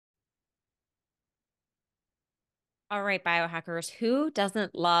All right, biohackers, who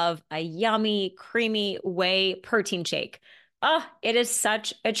doesn't love a yummy, creamy whey protein shake? Oh, it is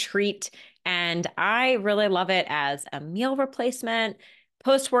such a treat. And I really love it as a meal replacement,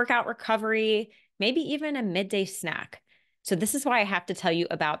 post-workout recovery, maybe even a midday snack. So this is why I have to tell you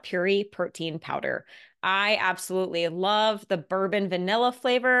about Puri protein powder. I absolutely love the bourbon vanilla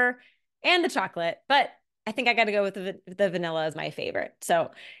flavor and the chocolate, but I think I got to go with the vanilla as my favorite.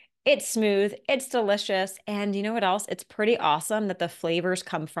 So it's smooth, it's delicious, and you know what else? It's pretty awesome that the flavors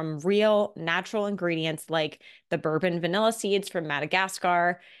come from real natural ingredients like the bourbon vanilla seeds from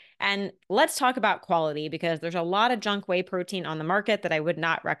Madagascar. And let's talk about quality because there's a lot of junk whey protein on the market that I would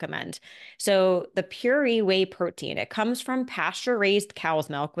not recommend. So, the Puree whey protein, it comes from pasture-raised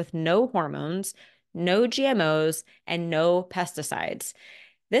cow's milk with no hormones, no GMOs, and no pesticides.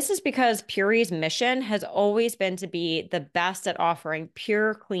 This is because Puree's mission has always been to be the best at offering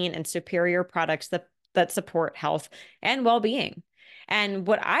pure, clean, and superior products that support health and well-being. And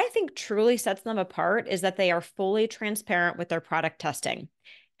what I think truly sets them apart is that they are fully transparent with their product testing.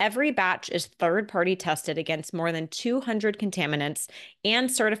 Every batch is third-party tested against more than 200 contaminants and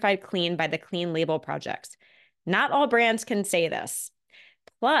certified clean by the Clean Label Project. Not all brands can say this.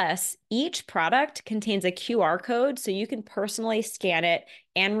 Plus, each product contains a QR code so you can personally scan it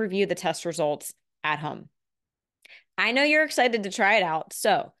and review the test results at home. I know you're excited to try it out.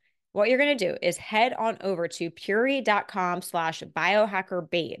 So, what you're going to do is head on over to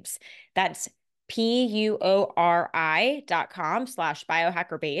puri.com/biohackerbabes. That's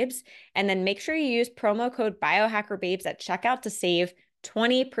PUORI.com/biohackerbabes. And then make sure you use promo code biohackerbabes at checkout to save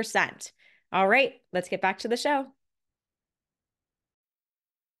 20%. All right, let's get back to the show.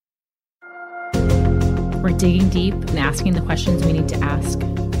 We're digging deep and asking the questions we need to ask.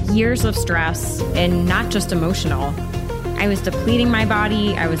 Years of stress, and not just emotional. I was depleting my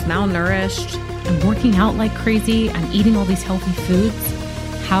body. I was malnourished. I'm working out like crazy. I'm eating all these healthy foods.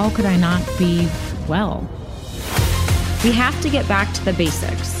 How could I not be well? We have to get back to the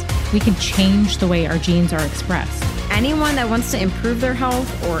basics. We can change the way our genes are expressed. Anyone that wants to improve their health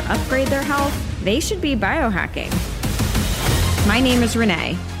or upgrade their health, they should be biohacking. My name is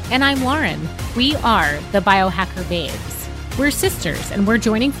Renee. And I'm Lauren. We are the Biohacker Babes. We're sisters, and we're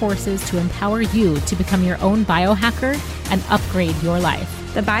joining forces to empower you to become your own biohacker and upgrade your life.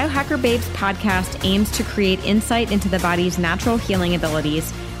 The Biohacker Babes podcast aims to create insight into the body's natural healing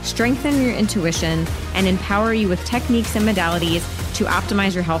abilities, strengthen your intuition, and empower you with techniques and modalities to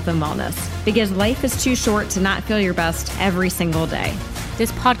optimize your health and wellness. Because life is too short to not feel your best every single day.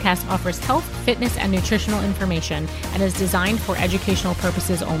 This podcast offers health, fitness, and nutritional information and is designed for educational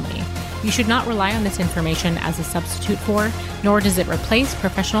purposes only. You should not rely on this information as a substitute for, nor does it replace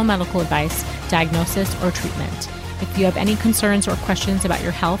professional medical advice, diagnosis, or treatment. If you have any concerns or questions about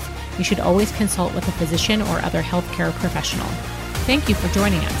your health, you should always consult with a physician or other healthcare professional. Thank you for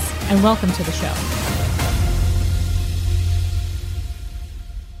joining us, and welcome to the show.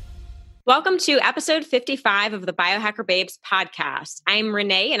 Welcome to episode 55 of the Biohacker Babes podcast. I'm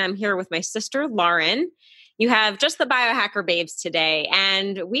Renee, and I'm here with my sister, Lauren. You have just the Biohacker Babes today,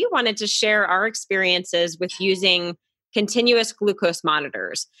 and we wanted to share our experiences with using continuous glucose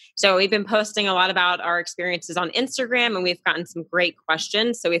monitors. So we've been posting a lot about our experiences on Instagram, and we've gotten some great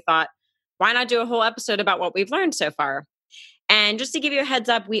questions. So we thought, why not do a whole episode about what we've learned so far? And just to give you a heads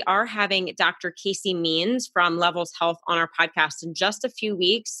up, we are having Dr. Casey Means from Levels Health on our podcast in just a few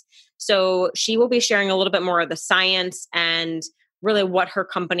weeks. So she will be sharing a little bit more of the science and really what her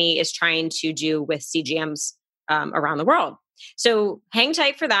company is trying to do with CGMs around the world. So hang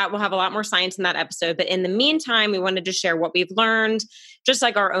tight for that. We'll have a lot more science in that episode. But in the meantime, we wanted to share what we've learned, just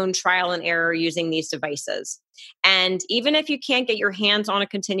like our own trial and error using these devices. And even if you can't get your hands on a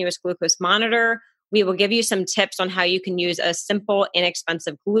continuous glucose monitor, we will give you some tips on how you can use a simple,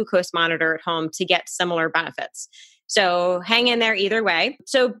 inexpensive glucose monitor at home to get similar benefits. So hang in there either way.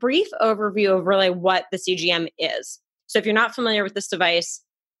 So brief overview of really what the CGM is. So if you're not familiar with this device,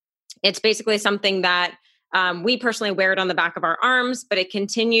 it's basically something that we personally wear it on the back of our arms, but it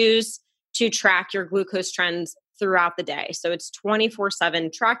continues to track your glucose trends throughout the day. So it's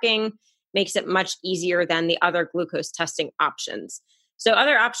 24/7 tracking, makes it much easier than the other glucose testing options. So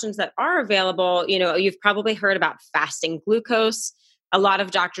other options that are available, you've probably heard about fasting glucose. A lot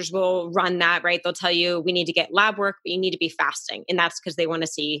of doctors will run that, right? They'll tell you we need to get lab work, but you need to be fasting. And that's because they want to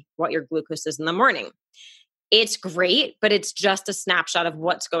see what your glucose is in the morning. It's great, but it's just a snapshot of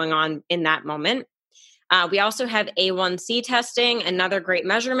what's going on in that moment. We also have A1C testing, another great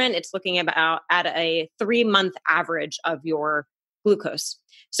measurement. It's looking at a 3-month average of your glucose.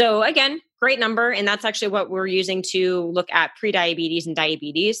 So again, great number. And that's actually what we're using to look at prediabetes and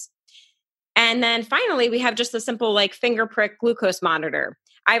diabetes. And then finally, we have just the simple like finger prick glucose monitor.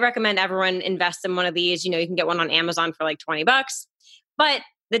 I recommend everyone invest in one of these. You can get one on Amazon for like $20, but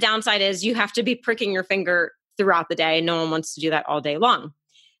the downside is you have to be pricking your finger throughout the day. No one wants to do that all day long.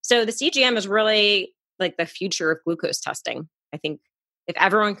 So the CGM is really like the future of glucose testing. I think if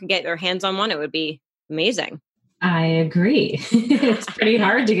everyone could get their hands on one, it would be amazing. I agree. It's pretty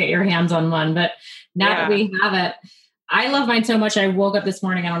hard to get your hands on one, but now that we have it, I love mine so much. I woke up this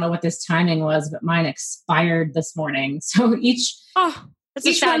morning. I don't know what this timing was, but mine expired this morning. So each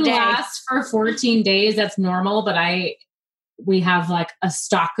one lasts for 14 days. That's normal, but we have like a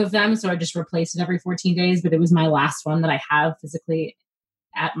stock of them. So I just replace it every 14 days, but it was my last one that I have physically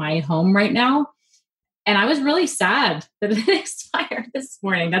at my home right now. And I was really sad that it expired this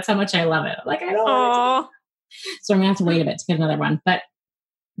morning. That's how much I love it. Like, I don't want to. So I'm going to have to wait a bit to get another one, but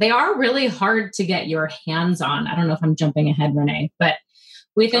they are really hard to get your hands on. I don't know if I'm jumping ahead, Renee, but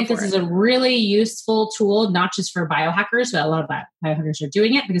we think this is a really useful tool, not just for biohackers, but a lot of biohackers are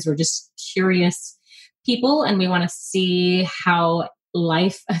doing it because we're just curious people and we want to see how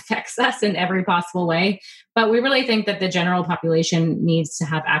life affects us in every possible way. But we really think that the general population needs to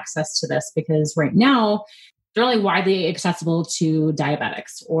have access to this because right now they're only widely accessible to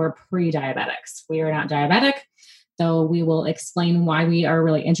diabetics or pre-diabetics. We are not diabetic, though we will explain why we are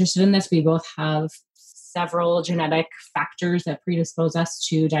really interested in this. We both have several genetic factors that predispose us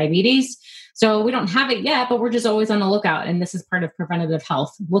to diabetes. So we don't have it yet, but we're just always on the lookout. And this is part of preventative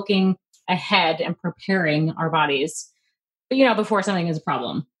health, looking ahead and preparing our bodies, before something is a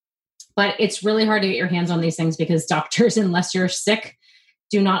problem. But it's really hard to get your hands on these things because doctors, unless you're sick,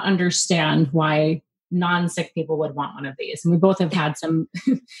 do not understand why non-sick people would want one of these. And we both have had some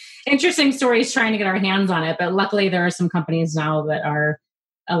interesting stories trying to get our hands on it. But luckily, there are some companies now that are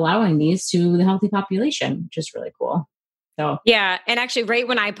allowing these to the healthy population, which is really cool. So yeah. And actually, right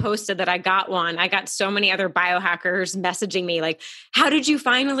when I posted that I got one, I got so many other biohackers messaging me like, how did you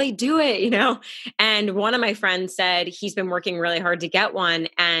finally do it? And one of my friends said he's been working really hard to get one.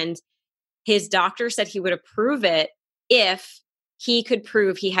 And his doctor said he would approve it if he could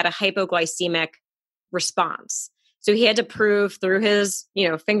prove he had a hypoglycemic response. So he had to prove through his,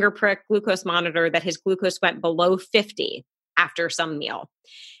 finger prick glucose monitor that his glucose went below 50 after some meal.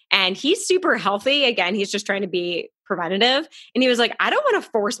 And he's super healthy. Again, he's just trying to be preventative. And he was like, I don't want to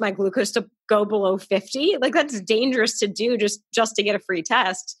force my glucose to go below 50. Like that's dangerous to do just to get a free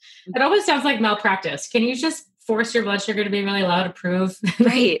test. It always sounds like malpractice. Can you just force your blood sugar to be really low to prove?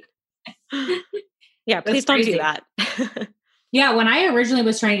 Right. Yeah, please don't do that. Yeah, when I originally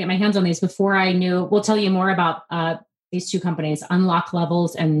was trying to get my hands on these before I knew, we'll tell you more about these two companies, Unlock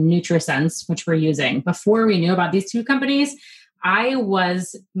Levels and NutriSense, which we're using. Before we knew about these two companies, I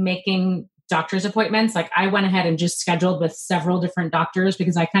was making doctor's appointments. Like I went ahead and just scheduled with several different doctors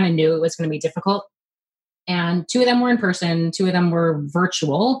because I kind of knew it was going to be difficult. And 2 of them were in person, 2 of them were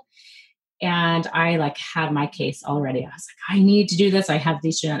virtual. And I had my case already. I was like, I need to do this. I have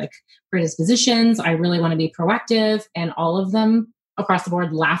these genetic predispositions. I really want to be proactive. And all of them across the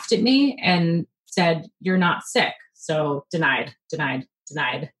board laughed at me and said, you're not sick. So denied.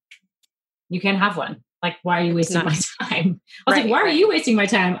 You can't have one. Like, why are you wasting my time? I was like, why are you wasting my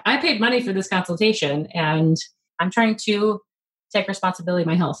time? I paid money for this consultation and I'm trying to take responsibility of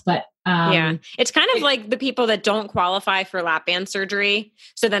my health. But yeah, it's kind of like the people that don't qualify for lap band surgery.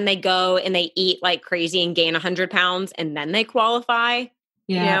 So then they go and they eat like crazy and gain 100 pounds and then they qualify.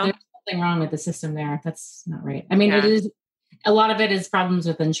 Yeah, there's something wrong with the system there. That's not right. I mean, it is. A lot of it is problems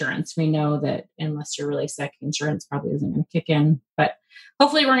with insurance. We know that unless you're really sick, insurance probably isn't going to kick in. But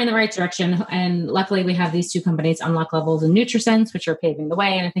hopefully we're in the right direction. And luckily we have these 2 companies, Unlock Levels and NutriSense, which are paving the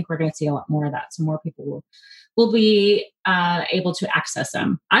way. And I think we're going to see a lot more of that. So more people will be able to access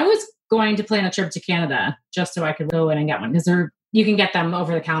them. I was going to plan a trip to Canada just so I could go in and get one because you can get them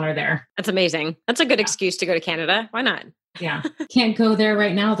over the counter there. That's amazing. That's a good excuse to go to Canada. Why not? Yeah. Can't go there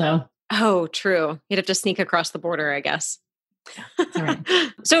right now though. Oh, true. You'd have to sneak across the border, I guess. All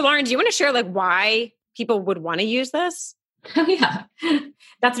right. So Lauren, do you want to share why people would want to use this? Oh yeah,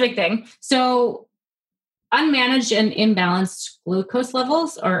 that's a big thing. So unmanaged and imbalanced glucose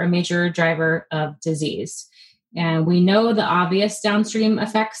levels are a major driver of disease. And we know the obvious downstream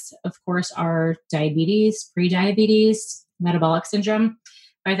effects, of course, are diabetes, prediabetes, metabolic syndrome.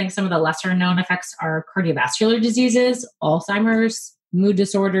 But I think some of the lesser known effects are cardiovascular diseases, Alzheimer's, mood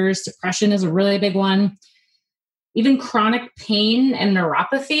disorders, depression is a really big one. Even chronic pain and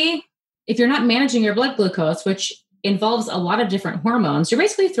neuropathy. If you're not managing your blood glucose, which involves a lot of different hormones, you're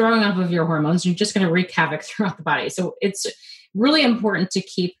basically throwing off of your hormones. You're just going to wreak havoc throughout the body. So it's really important to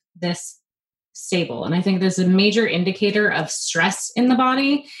keep this stable. And I think there's a major indicator of stress in the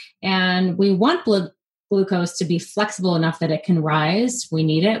body. And we want blood glucose to be flexible enough that it can rise. We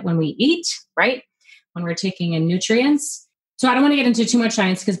need it when we eat, right? When we're taking in nutrients. So I don't want to get into too much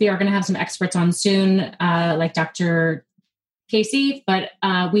science because we are going to have some experts on soon, like Dr. Casey, but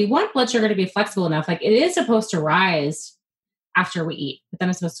we want blood sugar to be flexible enough. Like it is supposed to rise after we eat, but then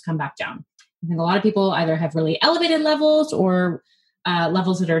it's supposed to come back down. I think a lot of people either have really elevated levels or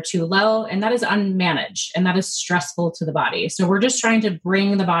levels that are too low, and that is unmanaged and that is stressful to the body. So we're just trying to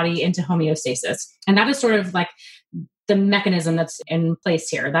bring the body into homeostasis. And that is sort of like the mechanism that's in place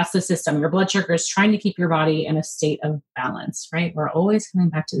here. That's the system. Your blood sugar is trying to keep your body in a state of balance, right? We're always coming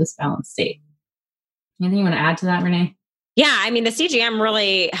back to this balanced state. Anything you want to add to that, Renee? Yeah, I mean, the CGM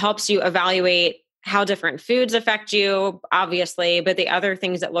really helps you evaluate how different foods affect you, obviously, but the other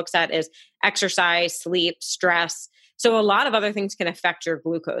things it looks at is exercise, sleep, stress. So a lot of other things can affect your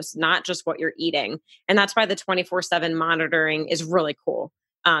glucose, not just what you're eating. And that's why the 24/7 monitoring is really cool.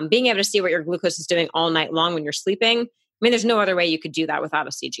 Being able to see what your glucose is doing all night long when you're sleeping. I mean, there's no other way you could do that without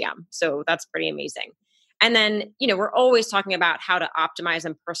a CGM. So that's pretty amazing. And then, we're always talking about how to optimize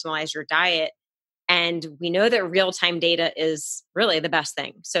and personalize your diet. And we know that real-time data is really the best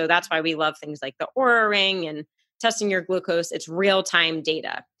thing. So that's why we love things like the Oura Ring and testing your glucose. It's real-time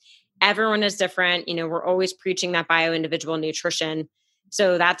data. Everyone is different. We're always preaching that bio-individual nutrition.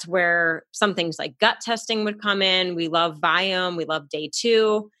 So that's where some things like gut testing would come in. We love Viome. We love Day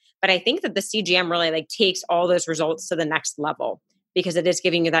 2. But I think that the CGM really takes all those results to the next level because it is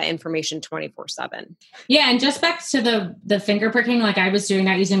giving you that information 24/7. Yeah. And just back to the finger pricking, I was doing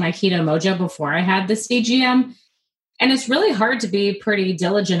that using my Keto Mojo before I had the CGM. And it's really hard to be pretty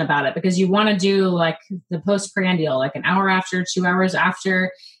diligent about it because you want to do the postprandial, an hour after, 2 hours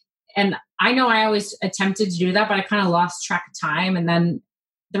after. And I know I always attempted to do that, but I kind of lost track of time. And then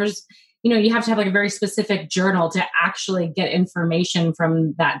there's, you have to have a very specific journal to actually get information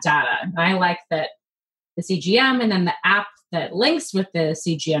from that data. And I like that the CGM and then the app that links with the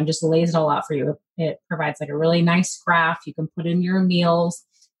CGM just lays it all out for you. It provides a really nice graph. You can put in your meals.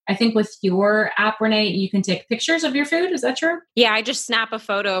 I think with your app, Renee, you can take pictures of your food. Is that true? Yeah, I just snap a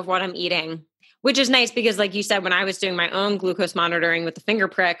photo of what I'm eating, which is nice because like you said, when I was doing my own glucose monitoring with the finger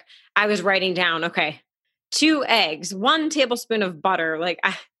prick, I was writing down, okay, 2 eggs, 1 tablespoon of butter.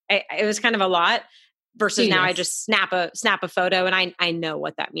 It was kind of a lot versus now I just snap a photo and I know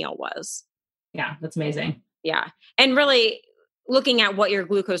what that meal was. Yeah, that's amazing. Yeah. And really looking at what your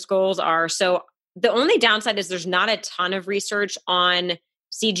glucose goals are. So the only downside is there's not a ton of research on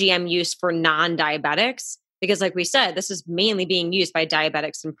CGM use for non-diabetics, because like we said, this is mainly being used by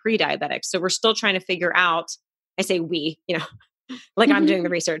diabetics and pre-diabetics. So we're still trying to figure out, I say we, I'm doing the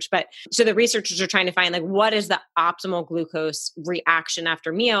research, but so the researchers are trying to find what is the optimal glucose reaction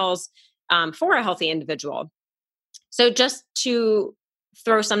after meals for a healthy individual. So just to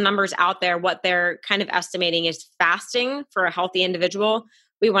throw some numbers out there, what they're kind of estimating is fasting for a healthy individual.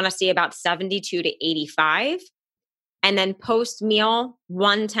 We want to see about 72 to 85. And then post-meal,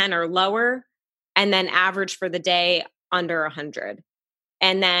 110 or lower. And then average for the day under 100.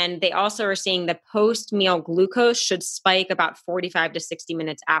 And then they also are seeing the post-meal glucose should spike about 45 to 60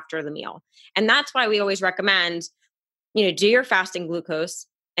 minutes after the meal. And that's why we always recommend, do your fasting glucose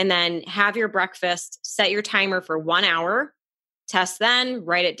and then have your breakfast, set your timer for 1 hour, test then,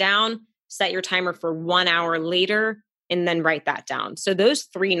 write it down, set your timer for 1 hour later, and then write that down. So those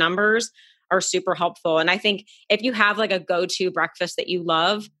 3 numbers are super helpful. And I think if you have a go-to breakfast that you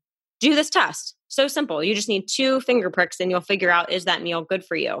love, do this test. So simple. You just need 2 finger pricks and you'll figure out, is that meal good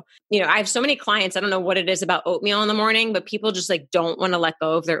for you? I have so many clients, I don't know what it is about oatmeal in the morning, but people just don't want to let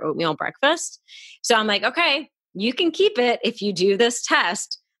go of their oatmeal breakfast. So I'm okay, you can keep it if you do this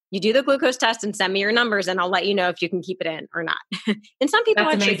test. You do the glucose test and send me your numbers and I'll let you know if you can keep it in or not. And some people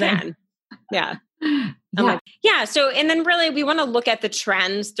actually can. Yeah. Yeah. So, and then really we want to look at the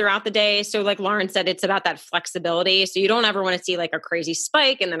trends throughout the day. So like Lauren said, it's about that flexibility. So you don't ever want to see a crazy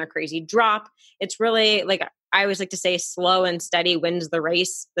spike and then a crazy drop. It's really I always like to say slow and steady wins the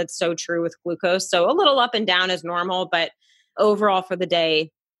race. That's so true with glucose. So a little up and down is normal, but overall for the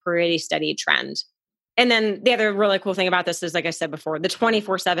day, pretty steady trend. And then the other really cool thing about this is, like I said before, the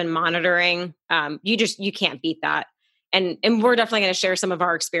 24/7 monitoring, you can't beat that. And we're definitely going to share some of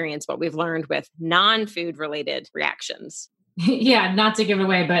our experience, what we've learned with non-food related reactions. Yeah, not to give it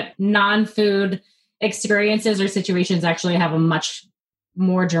away, but non-food experiences or situations actually have a much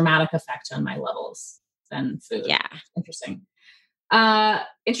more dramatic effect on my levels than food. Yeah. Interesting.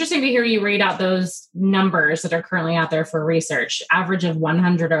 Interesting to hear you read out those numbers that are currently out there for research. Average of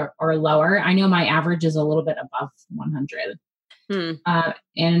 100 or lower. I know my average is a little bit above 100.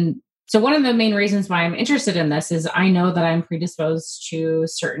 And So one of the main reasons why I'm interested in this is I know that I'm predisposed to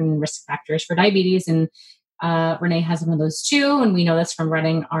certain risk factors for diabetes, and Renee has one of those too. And we know this from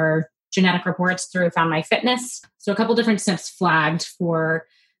running our genetic reports through Found My Fitness. So a couple different SNPs flagged for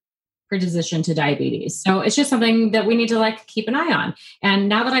predisposition to diabetes. So it's just something that we need to keep an eye on. And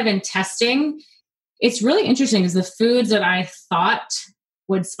now that I've been testing, it's really interesting because the foods that I thought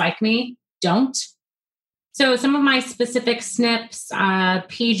would spike me don't. So some of my specific SNPs,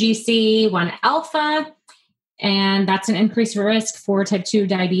 PGC1 alpha, and that's an increased risk for type 2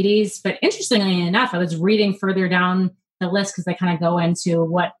 diabetes. But interestingly enough, I was reading further down the list because they kind of go into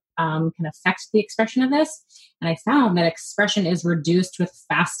what can affect the expression of this. And I found that expression is reduced with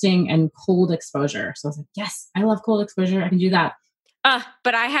fasting and cold exposure. So I was like, yes, I love cold exposure. I can do that.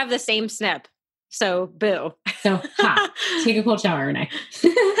 But I have the same SNP. So boo. So take a cold shower, Renee.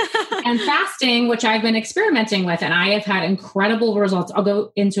 And fasting, which I've been experimenting with, and I have had incredible results. I'll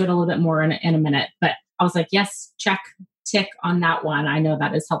go into it a little bit more in a minute, but I was like, yes, check, tick on that one. I know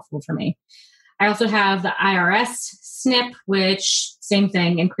that is helpful for me. I also have the IRS SNP, which same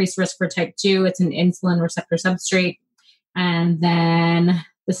thing, increased risk for type 2. It's an insulin receptor substrate. And then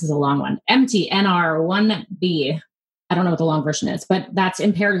this is a long one, MTNR1B. I don't know what the long version is, but that's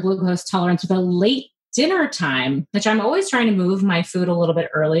impaired glucose tolerance with a late dinner time, which I'm always trying to move my food a little bit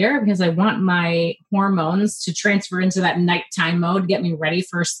earlier because I want my hormones to transfer into that nighttime mode, get me ready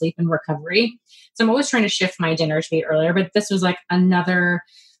for sleep and recovery. So I'm always trying to shift my dinner to be earlier, but this was another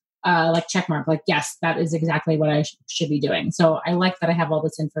check mark, yes, that is exactly what I should be doing. So I like that I have all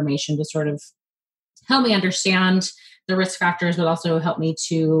this information to sort of help me understand the risk factors, but also help me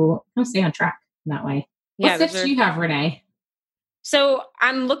to stay on track in that way. What tips do you have, Renee? So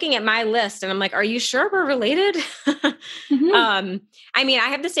I'm looking at my list and I'm like, are you sure we're related? Mm-hmm. I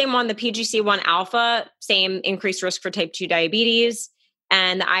have the same one, the PGC1 alpha, same increased risk for type 2 diabetes.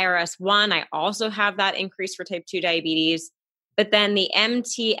 And the IRS1, I also have that increase for type 2 diabetes. But then the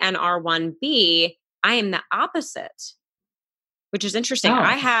MTNR1B, I am the opposite, which is interesting. Oh.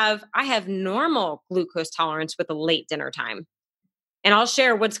 I have normal glucose tolerance with a late dinner time. And I'll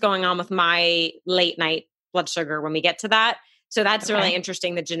share what's going on with my late night blood sugar when we get to that. So that's really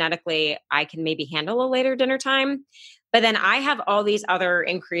interesting that genetically I can maybe handle a later dinner time. But then I have all these other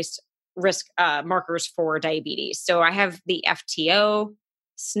increased risk markers for diabetes. So I have the FTO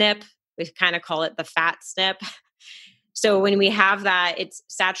SNP. We kind of call it the fat SNP. So when we have that, it's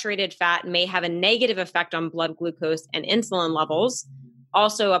saturated fat may have a negative effect on blood glucose and insulin levels.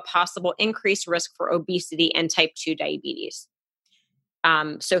 Also a possible increased risk for obesity and type 2 diabetes.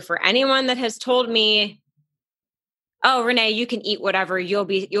 So for anyone that has told me, oh, Renee, you can eat whatever,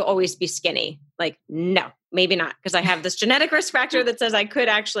 you'll always be skinny. No, maybe not. Because I have this genetic risk factor that says I could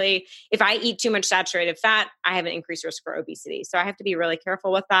actually, if I eat too much saturated fat, I have an increased risk for obesity. So I have to be really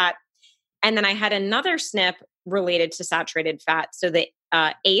careful with that. And then I had another SNP related to saturated fat. So the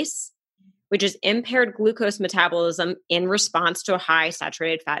ACE, which is impaired glucose metabolism in response to a high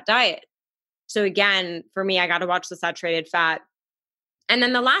saturated fat diet. So again, for me, I got to watch the saturated fat. And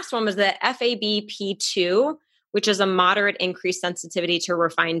then the last one was the FABP2, which is a moderate increased sensitivity to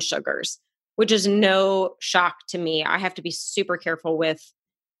refined sugars, which is no shock to me. I have to be super careful with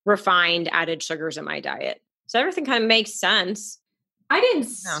refined added sugars in my diet. So everything kind of makes sense. I didn't.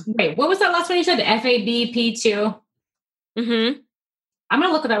 Wait, what was that last one you said? The FABP2? Mm-hmm. I'm going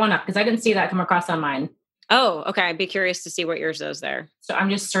to look that one up because I didn't see that come across on mine. Oh, okay. I'd be curious to see what yours is there. So I'm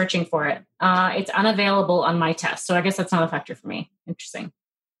just searching for it. It's unavailable on my test. So I guess that's not a factor for me. Interesting.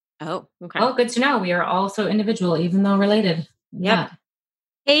 Oh, okay. Oh, good to know. We are also individual, even though related. Yep.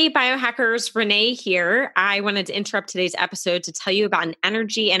 Hey, biohackers, Renee here. I wanted to interrupt today's episode to tell you about an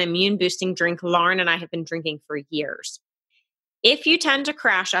energy and immune boosting drink Lauren and I have been drinking for years. If you tend to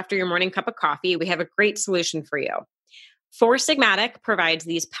crash after your morning cup of coffee, we have a great solution for you. Four Sigmatic provides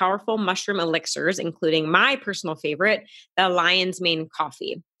these powerful mushroom elixirs, including my personal favorite, the Lion's Mane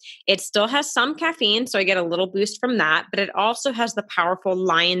coffee. It still has some caffeine, so I get a little boost from that, but it also has the powerful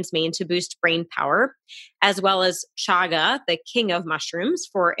Lion's Mane to boost brain power, as well as chaga, the king of mushrooms,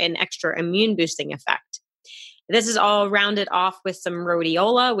 for an extra immune boosting effect. This is all rounded off with some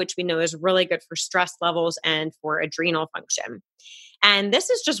rhodiola, which we know is really good for stress levels and for adrenal function. And this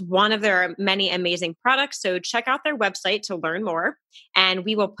is just one of their many amazing products. So check out their website to learn more. And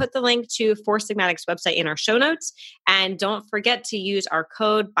we will put the link to Four Sigmatic's website in our show notes. And don't forget to use our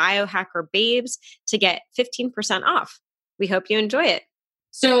code BiohackerBabes to get 15% off. We hope you enjoy it.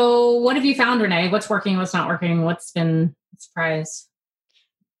 So what have you found, Renee? What's working? What's not working? What's been a surprise?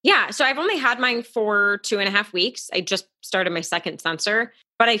 Yeah. So I've only had mine for 2.5 weeks. I just started my second sensor,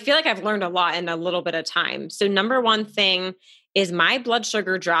 but I feel like I've learned a lot in a little bit of time. So number one thing is my blood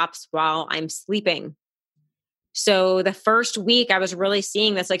sugar drops while I'm sleeping. So the first week I was really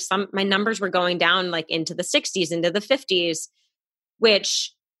seeing this, like my numbers were going down like into the 60s, into the 50s,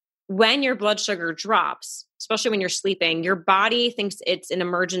 which when your blood sugar drops, especially when you're sleeping, your body thinks it's an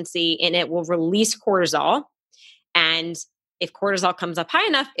emergency and it will release cortisol. And if cortisol comes up high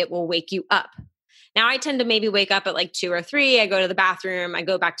enough, it will wake you up. Now I tend to maybe wake up at like 2 or 3. I go to the bathroom, I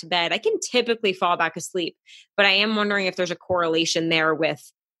go back to bed. I can typically fall back asleep, but I am wondering if there's a correlation there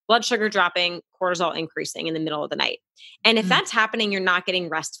with blood sugar dropping, cortisol increasing in the middle of the night. And if that's happening, you're not getting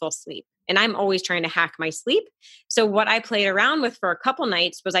restful sleep. And I'm always trying to hack my sleep. So what I played around with for a couple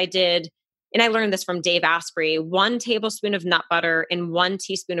nights was I did, and I learned this from Dave Asprey, 1 tablespoon of nut butter and 1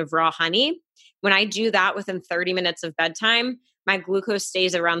 teaspoon of raw honey. When I do that within 30 minutes of bedtime, my glucose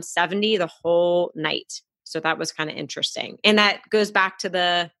stays around 70 the whole night. So that was kind of interesting. And that goes back to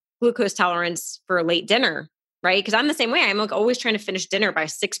the glucose tolerance for late dinner, right? Because I'm the same way. I'm like always trying to finish dinner by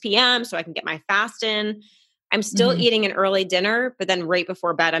 6 p.m. so I can get my fast in. I'm still eating an early dinner, but then right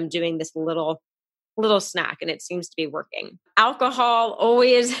before bed, I'm doing this little snack, and it seems to be working. Alcohol,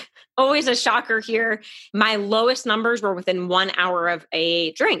 always a shocker here. My lowest numbers were within 1 hour of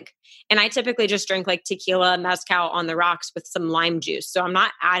a drink. And I typically just drink like tequila, mezcal on the rocks with some lime juice. So I'm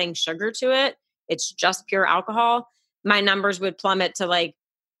not adding sugar to it. It's just pure alcohol. My numbers would plummet to like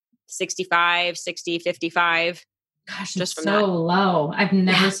 65, 60, 55. Gosh, just from so low. I've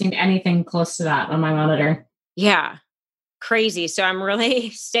never seen anything close to that on my monitor. Yeah. Crazy. So I'm really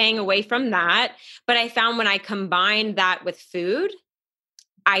staying away from that. But I found when I combine that with food,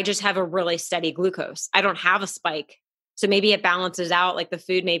 I just have a really steady glucose. I don't have a spike. So maybe it balances out, like the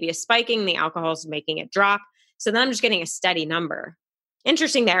food maybe is spiking, the alcohol is making it drop. So then I'm just getting a steady number.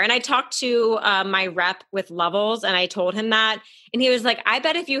 Interesting there. And I talked to my rep with Levels, and I told him that. And he was like, I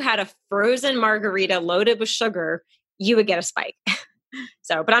bet if you had a frozen margarita loaded with sugar, you would get a spike.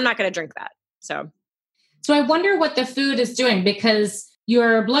 But I'm not going to drink that. So I wonder what the food is doing, because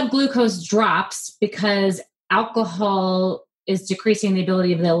your blood glucose drops because alcohol is decreasing the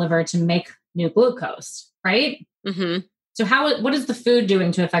ability of the liver to make new glucose, right? Mm-hmm. So what is the food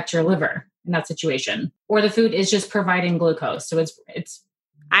doing to affect your liver in that situation? Or the food is just providing glucose. So that's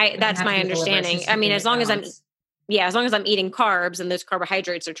my understanding. I mean, as long as I'm eating carbs and those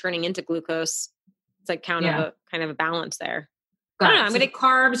carbohydrates are turning into glucose, it's like kind of a balance there. I don't know.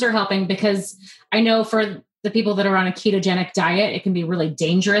 Carbs are helping, because I know for the people that are on a ketogenic diet, it can be really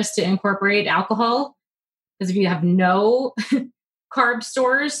dangerous to incorporate alcohol, because if you have no carb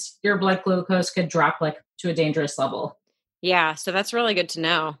stores, your blood glucose could drop like to a dangerous level. Yeah. So that's really good to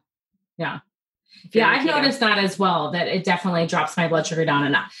know. Yeah. Yeah. I've noticed that as well, that it definitely drops my blood sugar down.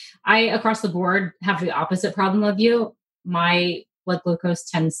 And I, across the board, have the opposite problem of you. My blood glucose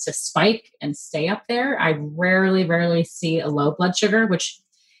tends to spike and stay up there. I rarely see a low blood sugar, which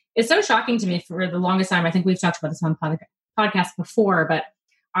is so shocking to me. For the longest time, I think we've talked about this on podcast before, but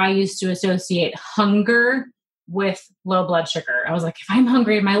I used to associate hunger with low blood sugar. I was like, if I'm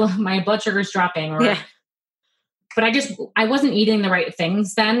hungry, my blood sugar is dropping. But I wasn't eating the right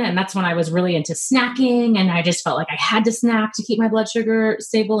things then. And that's when I was really into snacking. And I just felt like I had to snack to keep my blood sugar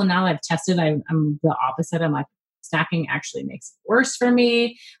stable. And now I've tested, I'm the opposite. I'm like, snacking actually makes it worse for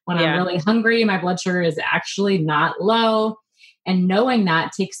me. When I'm really hungry, my blood sugar is actually not low. And knowing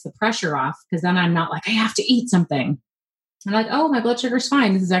that takes the pressure off, because then I'm not like, I have to eat something. I'm like, oh, my blood sugar's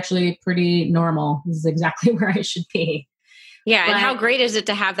fine. This is actually pretty normal. This is exactly where I should be. Yeah. And how great is it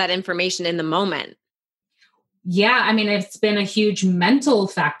to have that information in the moment? Yeah. I mean, it's been a huge mental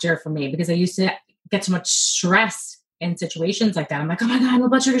factor for me, because I used to get so much stress in situations like that. I'm like, oh my God, my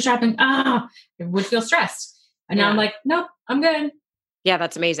blood sugar's dropping. I would feel stressed. And now I'm like, nope, I'm good. Yeah,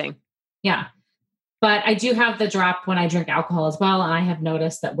 that's amazing. Yeah. But I do have the drop when I drink alcohol as well. And I have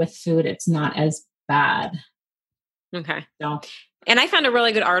noticed that with food, it's not as bad. Okay. So, and I found a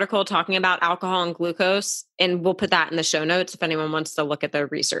really good article talking about alcohol and glucose, and we'll put that in the show notes if anyone wants to look at the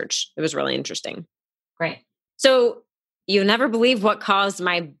research. It was really interesting. Great. So you'll never believe what caused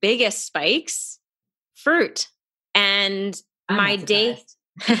my biggest spikes: fruit. And my day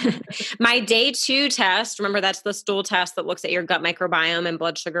 2 test, remember that's the stool test that looks at your gut microbiome and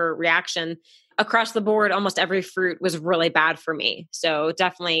blood sugar reaction. Across the board, almost every fruit was really bad for me. So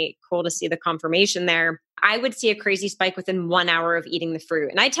definitely cool to see the confirmation there. I would see a crazy spike within 1 hour of eating the fruit.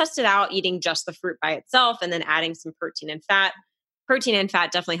 And I tested out eating just the fruit by itself and then adding some protein and fat. Protein and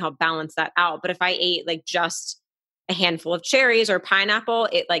fat definitely help balance that out. But if I ate like just a handful of cherries or pineapple,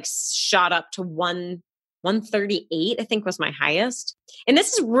 it like shot up to 138, I think was my highest. And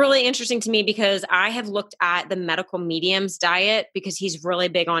this is really interesting to me, because I have looked at the medical medium's diet, because he's really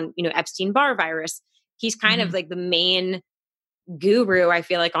big on, Epstein-Barr virus. He's kind of like the main guru, I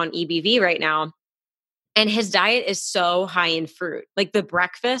feel like, on EBV right now. And his diet is so high in fruit. Like the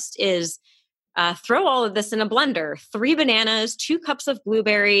breakfast is throw all of this in a blender, 3 bananas, 2 cups of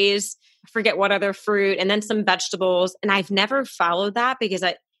blueberries, I forget what other fruit, and then some vegetables. And I've never followed that because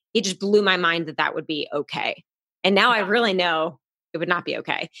it just blew my mind that would be okay. And now I really know it would not be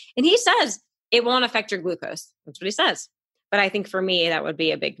okay. And he says it won't affect your glucose. That's what he says. But I think for me, that would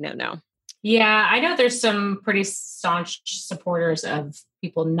be a big no-no. Yeah, I know there's some pretty staunch supporters of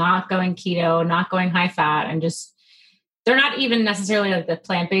people not going keto, not going high fat, and just, they're not even necessarily like the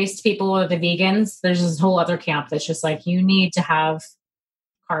plant-based people or the vegans. There's this whole other camp that's just like, you need to have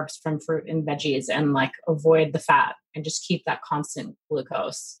carbs from fruit and veggies and like avoid the fat and just keep that constant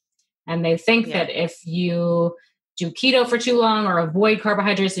glucose. And they think that if you do keto for too long or avoid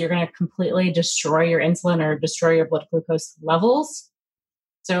carbohydrates, you're going to completely destroy your insulin or destroy your blood glucose levels.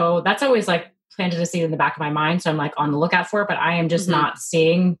 So that's always like planted a seed in the back of my mind. So I'm like on the lookout for it, but I am just not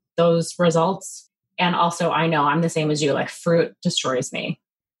seeing those results. And also I know I'm the same as you, like fruit destroys me.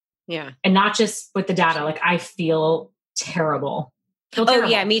 Yeah. And not just with the data, like I feel terrible. Oh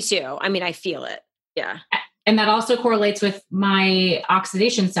yeah, me too. I mean, I feel it. Yeah. And that also correlates with my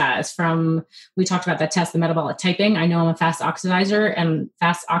oxidation status from, we talked about that test, the metabolic typing. I know I'm a fast oxidizer, and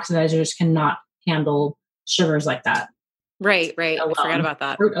fast oxidizers cannot handle sugars like that. Right. I forgot about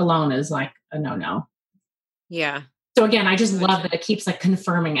that. Fruit alone is like a no-no. Yeah. So again, I just love that it keeps like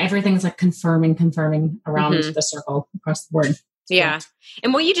confirming. Everything's like confirming around the circle across the board. Yeah.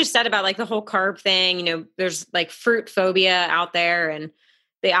 And what you just said about like the whole carb thing, there's like fruit phobia out there and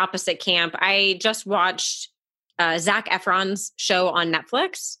the opposite camp. I just watched Zac Efron's show on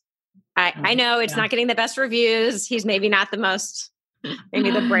Netflix. I know it's not getting the best reviews. He's maybe not the most,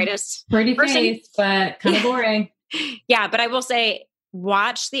 maybe the brightest. Pretty face, but kind of boring. Yeah. But I will say,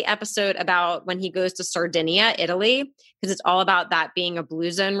 watch the episode about when he goes to Sardinia, Italy, because it's all about that being a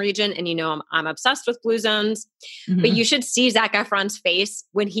blue zone region. And I'm obsessed with blue zones, but you should see Zac Efron's face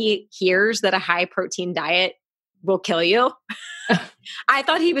when he hears that a high protein diet will kill you. I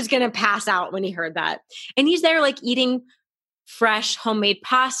thought he was going to pass out when he heard that. And he's there like eating fresh homemade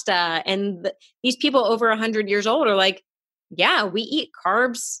pasta. And these people over 100 years old are like, yeah, we eat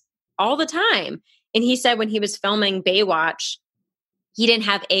carbs all the time. And he said when he was filming Baywatch, he didn't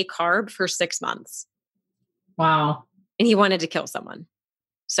have a carb for 6 months. Wow. And he wanted to kill someone.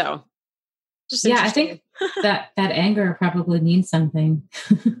 So just I think that anger probably means something.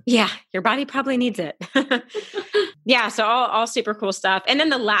 Yeah, your body probably needs it. Yeah, so all super cool stuff. And then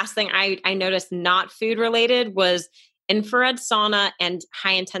the last thing I noticed, not food related, was infrared sauna and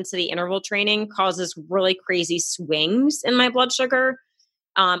high intensity interval training causes really crazy swings in my blood sugar.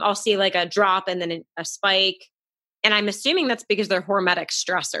 I'll see like a drop and then a spike. And I'm assuming that's because they're hormetic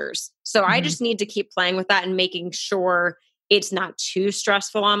stressors. So I just need to keep playing with that and making sure it's not too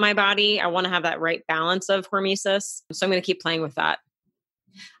stressful on my body. I want to have that right balance of hormesis. So I'm going to keep playing with that.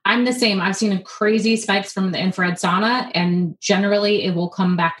 I'm the same. I've seen crazy spikes from the infrared sauna, and generally it will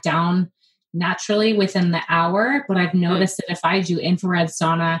come back down naturally within the hour. But I've noticed that if I do infrared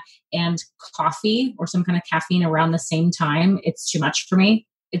sauna and coffee or some kind of caffeine around the same time, it's too much for me.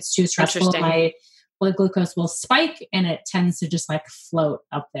 It's too stressful. My blood glucose will spike and it tends to just like float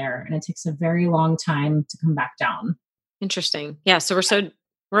up there, and it takes a very long time to come back down. Interesting. Yeah. So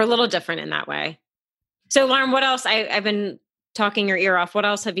we're a little different in that way. So Lauren, what else? I've been talking your ear off. What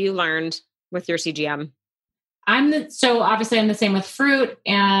else have you learned with your CGM? So obviously I'm the same with fruit,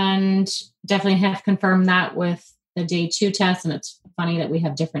 and definitely have confirmed that with the day 2 test. And it's funny that we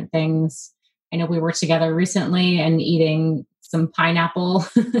have different things. I know we were together recently and eating some pineapple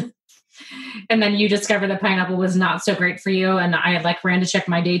and then you discovered that pineapple was not so great for you. And I had like ran to check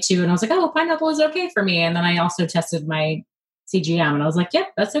my day 2 and I was like, oh, pineapple is okay for me. And then I also tested my CGM and I was like,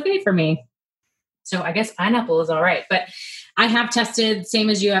 yep, that's okay for me. So I guess pineapple is all right. But I have tested, same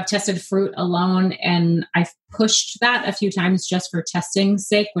as you, I've tested fruit alone, and I've pushed that a few times just for testing's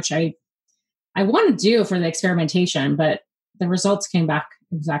sake, which I want to do for the experimentation, but the results came back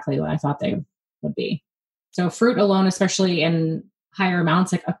exactly what I thought they would be. So fruit alone, especially in higher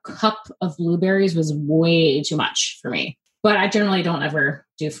amounts, like a cup of blueberries was way too much for me. But I generally don't ever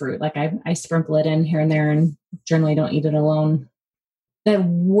do fruit. Like I sprinkle it in here and there and generally don't eat it alone. The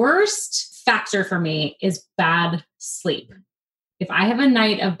worst factor for me is bad sleep. If I have a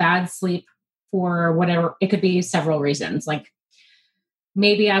night of bad sleep for whatever, it could be several reasons. Like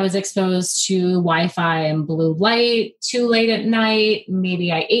maybe I was exposed to Wi-Fi and blue light too late at night.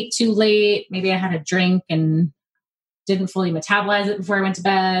 Maybe I ate too late. Maybe I had a drink and didn't fully metabolize it before I went to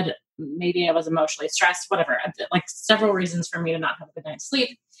bed. Maybe I was emotionally stressed, whatever. Like several reasons for me to not have a good night's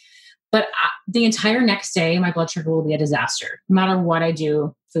sleep. But the entire next day, my blood sugar will be a disaster, no matter what I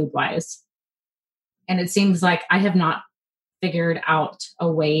do food-wise. And it seems like I have not figured out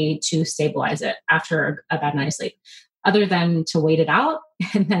a way to stabilize it after a bad night's sleep, other than to wait it out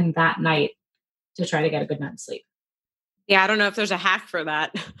and then that night to try to get a good night's sleep. Yeah, I don't know if there's a hack for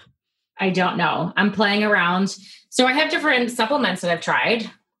that. I don't know. I'm playing around. So I have different supplements that I've tried.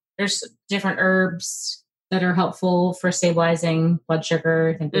 There's different herbs that are helpful for stabilizing blood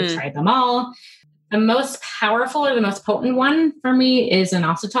sugar. I think we've tried them all. The most powerful or the most potent one for me is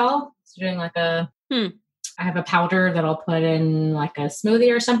inositol. It's doing like I have a powder that I'll put in like a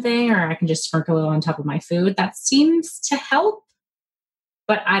smoothie or something, or I can just sprinkle it on top of my food. That seems to help,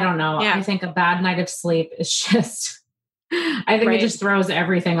 but I don't know. Yeah. I think a bad night of sleep is just, I think it just throws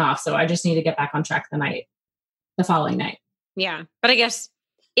everything off. So I just need to get back on track the following night. Yeah. But I guess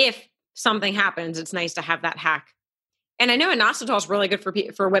if something happens, it's nice to have that hack. And I know inositol is really good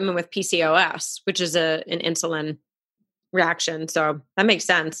for women with PCOS, which is an insulin reaction. So that makes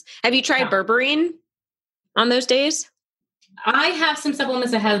sense. Have you tried berberine on those days? I have some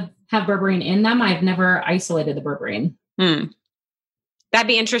supplements that have berberine in them. I've never isolated the berberine. That'd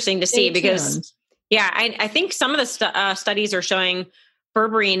be interesting to see because, I think some of the studies are showing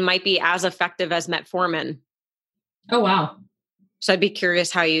berberine might be as effective as metformin. Oh, wow. So I'd be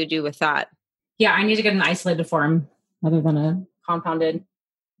curious how you do with that. Yeah, I need to get an isolated form rather than a compounded.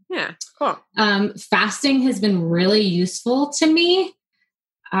 Yeah, cool. Fasting has been really useful to me.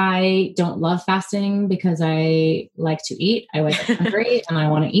 I don't love fasting because I like to eat. I wake up hungry and I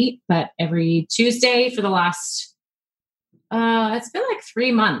want to eat. But every Tuesday for the last, it's been like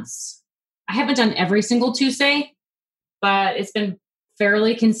 3 months. I haven't done every single Tuesday, but it's been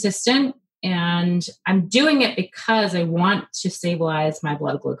fairly consistent. And I'm doing it because I want to stabilize my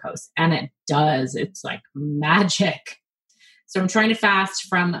blood glucose. And it does. It's like magic. So I'm trying to fast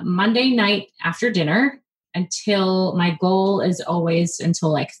from Monday night after dinner until my goal is always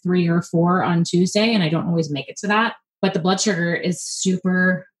until like 3 or 4 on Tuesday. And I don't always make it to that. But the blood sugar is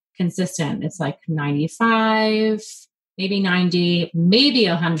super consistent. It's like 95, maybe 90, maybe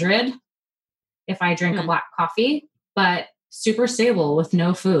 100 if I drink a black coffee, but super stable with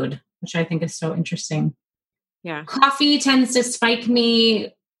no food, which I think is so interesting. Yeah. Coffee tends to spike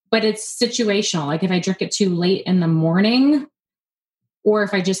me, but it's situational. Like if I drink it too late in the morning, or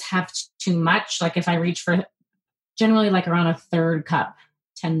if I just have too much, like if I reach for generally like around a 1/3 cup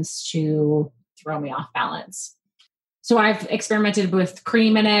tends to throw me off balance. So I've experimented with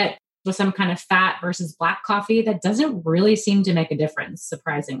cream in it, with some kind of fat versus black coffee. That doesn't really seem to make a difference,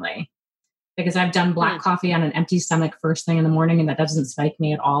 surprisingly, because I've done black coffee on an empty stomach first thing in the morning and that doesn't spike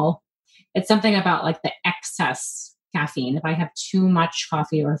me at all. It's something about like the excess caffeine. If I have too much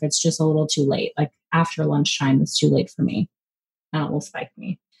coffee or if it's just a little too late, like after lunchtime, it's too late for me. And it will spike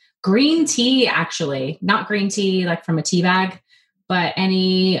me. Green tea, actually, not green tea like from a tea bag, but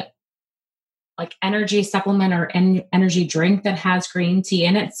any like energy supplement or energy drink that has green tea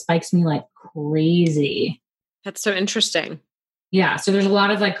in it spikes me like crazy. That's so interesting. Yeah. So there's a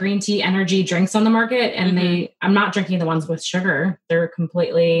lot of like green tea energy drinks on the market and I'm not drinking the ones with sugar. They're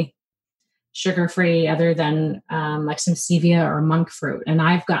completely sugar-free other than like some stevia or monk fruit. And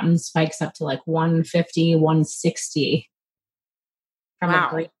I've gotten spikes up to like 150, 160 from a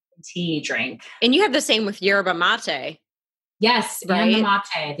green tea drink. And you have the same with yerba mate. Yes. Right? And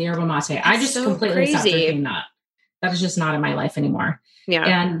the yerba mate. That's I just so completely stopped drinking that. That is just not in my life anymore. Yeah.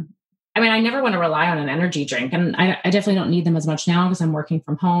 And I mean, I never want to rely on an energy drink and I definitely don't need them as much now because I'm working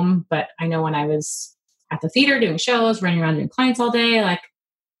from home. But I know when I was at the theater doing shows, running around doing clients all day, like,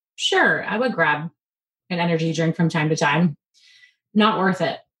 sure, I would grab an energy drink from time to time. Not worth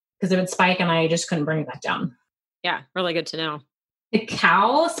it because it would spike and I just couldn't bring it back down. Yeah. Really good to know.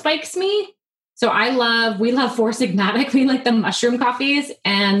 Cacao spikes me. So we love Four Sigmatic. We like the mushroom coffees.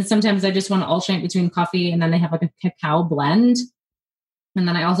 And sometimes I just want to alternate between coffee and then they have like a cacao blend. And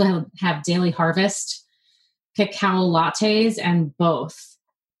then I also have Daily Harvest cacao lattes and both.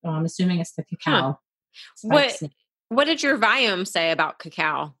 So I'm assuming it's the cacao. What did your Viome say about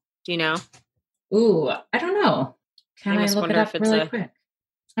cacao? Do you know? Ooh, I don't know. Can I look it up really quick?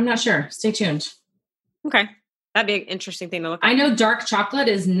 I'm not sure. Stay tuned. Okay. That'd be an interesting thing to look at. I know dark chocolate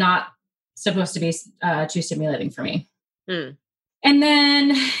is not supposed to be too stimulating for me. And then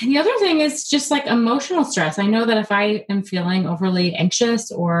the other thing is just like emotional stress. I know that if I am feeling overly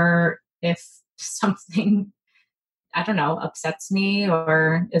anxious or if something, I don't know, upsets me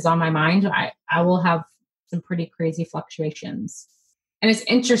or is on my mind, I will have some pretty crazy fluctuations. And it's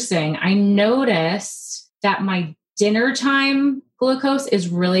interesting. I noticed that my dinner time glucose is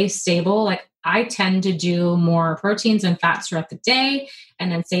really stable. Like I tend to do more proteins and fats throughout the day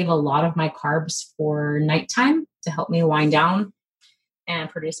and then save a lot of my carbs for nighttime to help me wind down and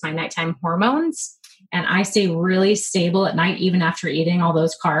produce my nighttime hormones. And I stay really stable at night, even after eating all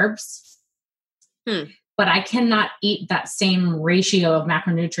those carbs. But I cannot eat that same ratio of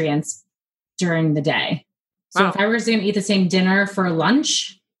macronutrients during the day. So if I was going to eat the same dinner for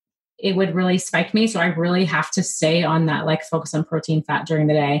lunch, it would really spike me. So I really have to stay on that, like focus on protein, fat during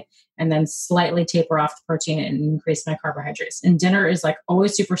the day, and then slightly taper off the protein and increase my carbohydrates. And dinner is like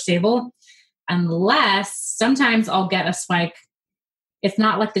always super stable, unless sometimes I'll get a spike. It's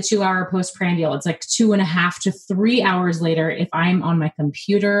not like the 2-hour postprandial. It's like 2.5 to 3 hours later if I'm on my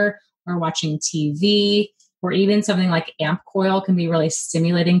computer or watching TV, or even something like amp coil can be really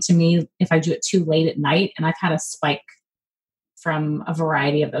stimulating to me if I do it too late at night. And I've had a spike from a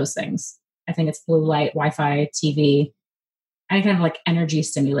variety of those things. I think it's blue light, Wi-Fi, TV, any kind of like energy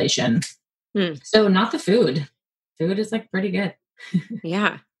stimulation. So not the food. Food is like pretty good.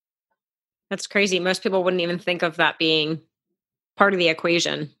 Yeah. That's crazy. Most people wouldn't even think of that being part of the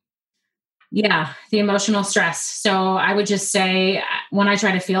equation. Yeah, the emotional stress. So I would just say when I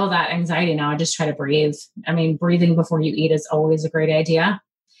try to feel that anxiety now, I just try to breathe. I mean, breathing before you eat is always a great idea.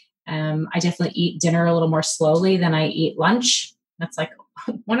 I definitely eat dinner a little more slowly than I eat lunch. That's like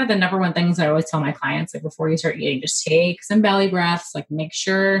one of the number one things I always tell my clients, like before you start eating, just take some belly breaths, like make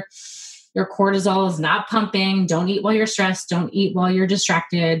sure your cortisol is not pumping. Don't eat while you're stressed. Don't eat while you're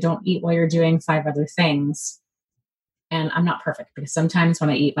distracted. Don't eat while you're doing 5 other things. And I'm not perfect because sometimes when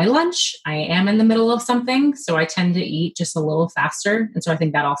I eat my lunch, I am in the middle of something. So I tend to eat just a little faster. And so I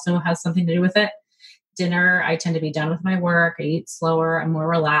think that also has something to do with it. Dinner, I tend to be done with my work. I eat slower. I'm more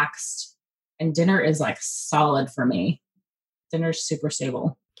relaxed. And dinner is like solid for me. Dinner's super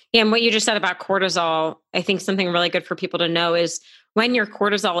stable. Yeah. And what you just said about cortisol, I think something really good for people to know is when your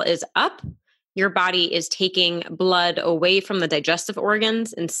cortisol is up, your body is taking blood away from the digestive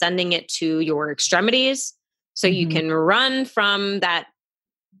organs and sending it to your extremities. So you can run from that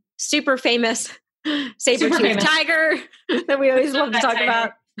super famous saber-toothed tiger that we always love to talk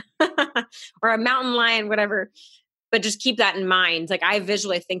about, or a mountain lion, whatever. But just keep that in mind. Like I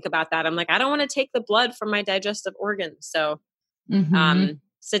visually think about that. I'm like, I don't want to take the blood from my digestive organs. So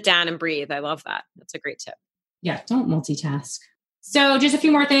sit down and breathe. I love that. That's a great tip. Yeah, don't multitask. So just a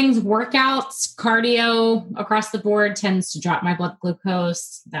few more things. Workouts, cardio across the board tends to drop my blood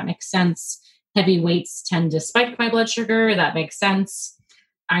glucose. That makes sense. Heavy weights tend to spike my blood sugar. That makes sense.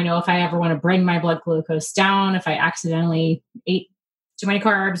 I know if I ever want to bring my blood glucose down, if I accidentally ate too many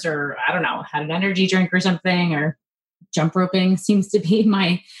carbs or I don't know, had an energy drink or something, or jump roping seems to be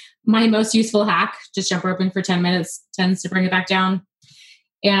my most useful hack. Just jump roping for 10 minutes tends to bring it back down.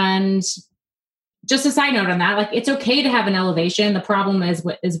 And just a side note on that, like it's okay to have an elevation. The problem is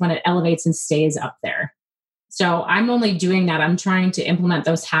when it elevates and stays up there. So I'm only doing that. I'm trying to implement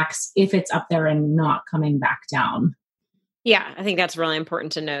those hacks if it's up there and not coming back down. Yeah, I think that's really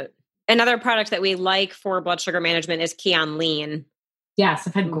important to note. Another product that we like for blood sugar management is Kion Lean. Yes,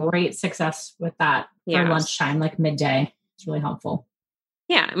 I've had great success with that for lunchtime, like midday. It's really helpful.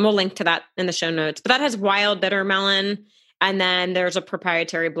 Yeah, and we'll link to that in the show notes. But that has wild bitter melon. And then there's a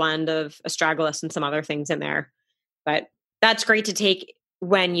proprietary blend of astragalus and some other things in there. But that's great to take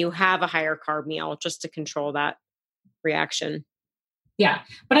when you have a higher carb meal, just to control that reaction. Yeah.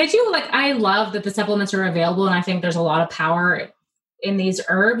 But I love that the supplements are available. And I think there's a lot of power in these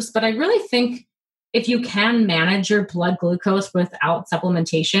herbs. But I really think if you can manage your blood glucose without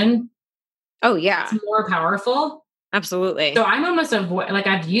supplementation, oh yeah, it's more powerful. Absolutely. So I'm almost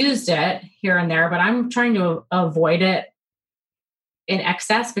I've used it here and there, but I'm trying to avoid it in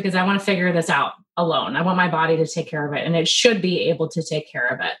excess because I want to figure this out alone. I want my body to take care of it, and it should be able to take care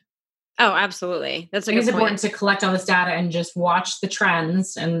of it. Oh, absolutely. That's a good point. It's important to collect all this data and just watch the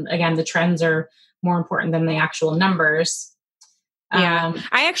trends. And again, the trends are more important than the actual numbers. Yeah.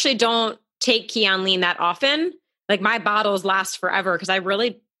 I actually don't take Kion Lean that often. Like my bottles last forever because I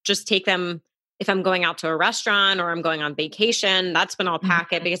really just take them if I'm going out to a restaurant or I'm going on vacation. That's when I'll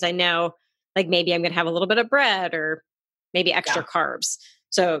pack it because I know like maybe I'm going to have a little bit of bread or maybe extra carbs.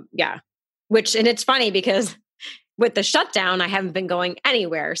 So yeah, and it's funny because with the shutdown, I haven't been going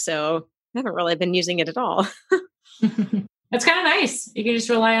anywhere. So I haven't really been using it at all. That's kind of nice. You can just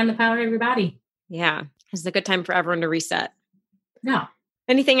rely on the power of your body. Yeah. It's a good time for everyone to reset. No.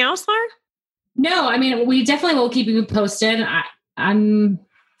 Anything else, Laura? No, I mean, we definitely will keep you posted. I'm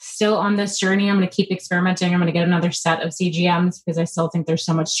still on this journey. I'm going to keep experimenting. I'm going to get another set of CGMs because I still think there's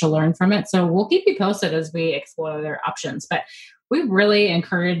so much to learn from it. So we'll keep you posted as we explore other options. But we really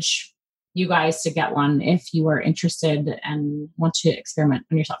encourage you guys to get one if you are interested and want to experiment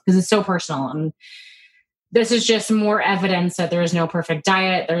on yourself, because it's so personal. And this is just more evidence that there is no perfect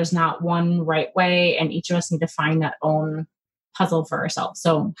diet. There's not one right way, and each of us need to find that own puzzle for ourselves.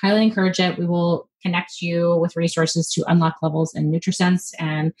 So highly encourage it. We will connect you with resources to unlock levels in NutriSense.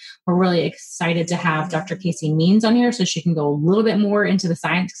 And we're really excited to have Dr. Casey Means on here so she can go a little bit more into the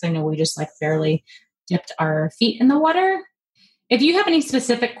science, because I know we just barely dipped our feet in the water. If you have any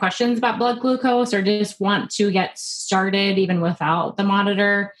specific questions about blood glucose or just want to get started even without the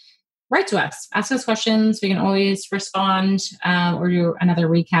monitor, write to us, ask us questions. We can always respond or do another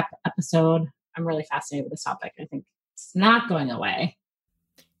recap episode. I'm really fascinated with this topic. I think it's not going away.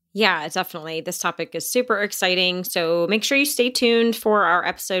 Yeah, definitely. This topic is super exciting. So make sure you stay tuned for our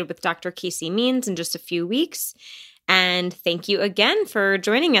episode with Dr. Casey Means in just a few weeks. And thank you again for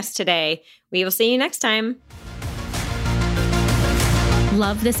joining us today. We will see you next time.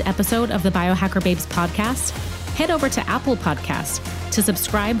 Love this episode of the Biohacker Babes podcast? Head over to Apple Podcasts to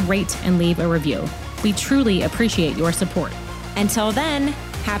subscribe, rate, and leave a review. We truly appreciate your support. Until then,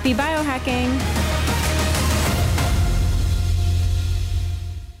 happy biohacking.